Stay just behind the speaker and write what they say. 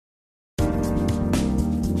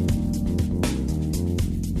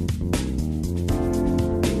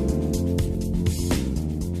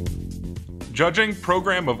Judging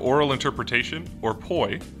Program of Oral Interpretation, or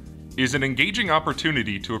POI, is an engaging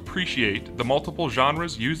opportunity to appreciate the multiple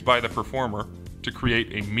genres used by the performer to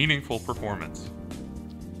create a meaningful performance.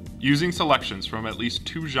 Using selections from at least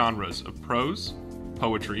 2 genres of prose,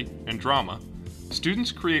 poetry, and drama,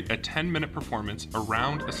 students create a 10-minute performance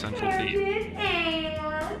around a central theme.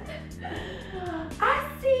 I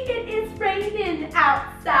see it is raining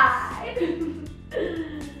outside.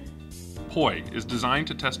 POI is designed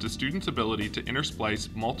to test a student's ability to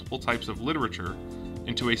intersplice multiple types of literature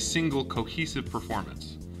into a single cohesive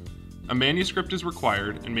performance. A manuscript is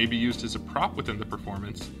required and may be used as a prop within the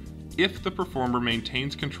performance if the performer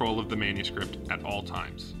maintains control of the manuscript at all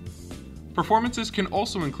times. Performances can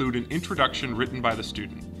also include an introduction written by the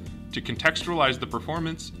student to contextualize the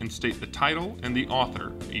performance and state the title and the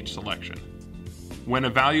author of each selection. When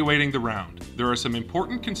evaluating the round, there are some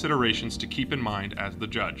important considerations to keep in mind as the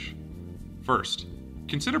judge. First,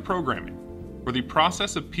 consider programming, or the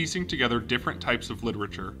process of piecing together different types of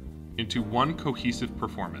literature into one cohesive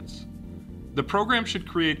performance. The program should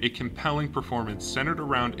create a compelling performance centered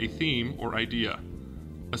around a theme or idea.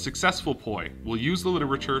 A successful POI will use the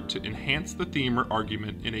literature to enhance the theme or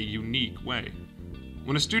argument in a unique way.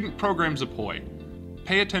 When a student programs a POI,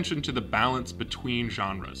 pay attention to the balance between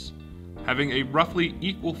genres. Having a roughly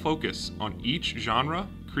equal focus on each genre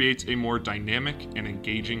creates a more dynamic and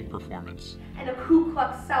engaging performance. And a Ku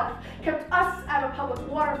Klux South kept us out of public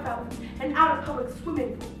water fountains and out of public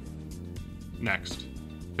swimming pools. Next,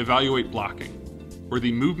 evaluate blocking, or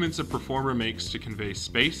the movements a performer makes to convey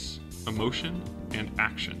space, emotion, and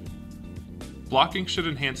action. Blocking should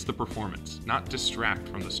enhance the performance, not distract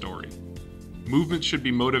from the story. Movements should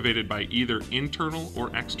be motivated by either internal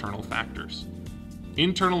or external factors.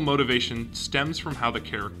 Internal motivation stems from how the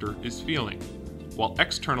character is feeling, while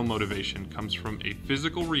external motivation comes from a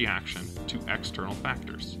physical reaction to external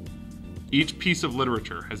factors. Each piece of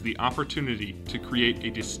literature has the opportunity to create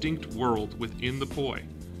a distinct world within the POI,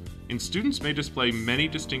 and students may display many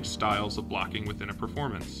distinct styles of blocking within a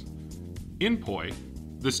performance. In POI,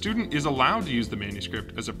 the student is allowed to use the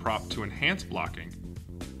manuscript as a prop to enhance blocking,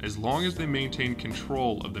 as long as they maintain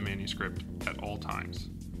control of the manuscript at all times.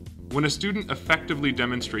 When a student effectively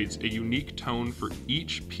demonstrates a unique tone for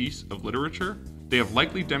each piece of literature, they have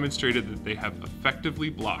likely demonstrated that they have effectively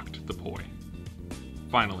blocked the POI.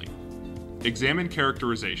 Finally, examine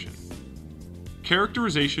characterization.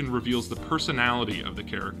 Characterization reveals the personality of the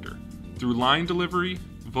character through line delivery,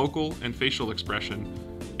 vocal and facial expression,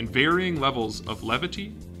 and varying levels of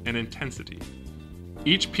levity and intensity.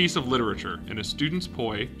 Each piece of literature in a student's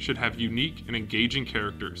POI should have unique and engaging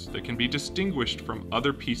characters that can be distinguished from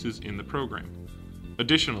other pieces in the program.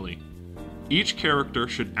 Additionally, each character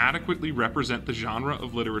should adequately represent the genre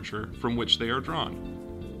of literature from which they are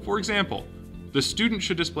drawn. For example, the student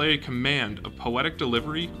should display a command of poetic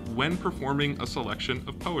delivery when performing a selection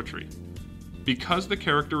of poetry. Because the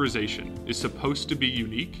characterization is supposed to be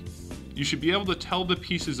unique, you should be able to tell the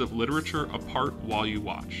pieces of literature apart while you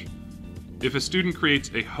watch. If a student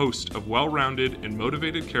creates a host of well-rounded and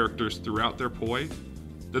motivated characters throughout their POI,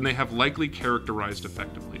 then they have likely characterized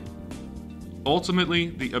effectively. Ultimately,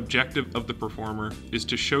 the objective of the performer is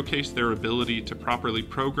to showcase their ability to properly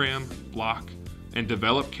program, block, and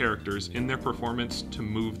develop characters in their performance to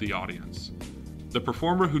move the audience. The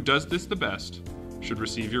performer who does this the best should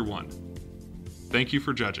receive your 1. Thank you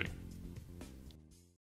for judging.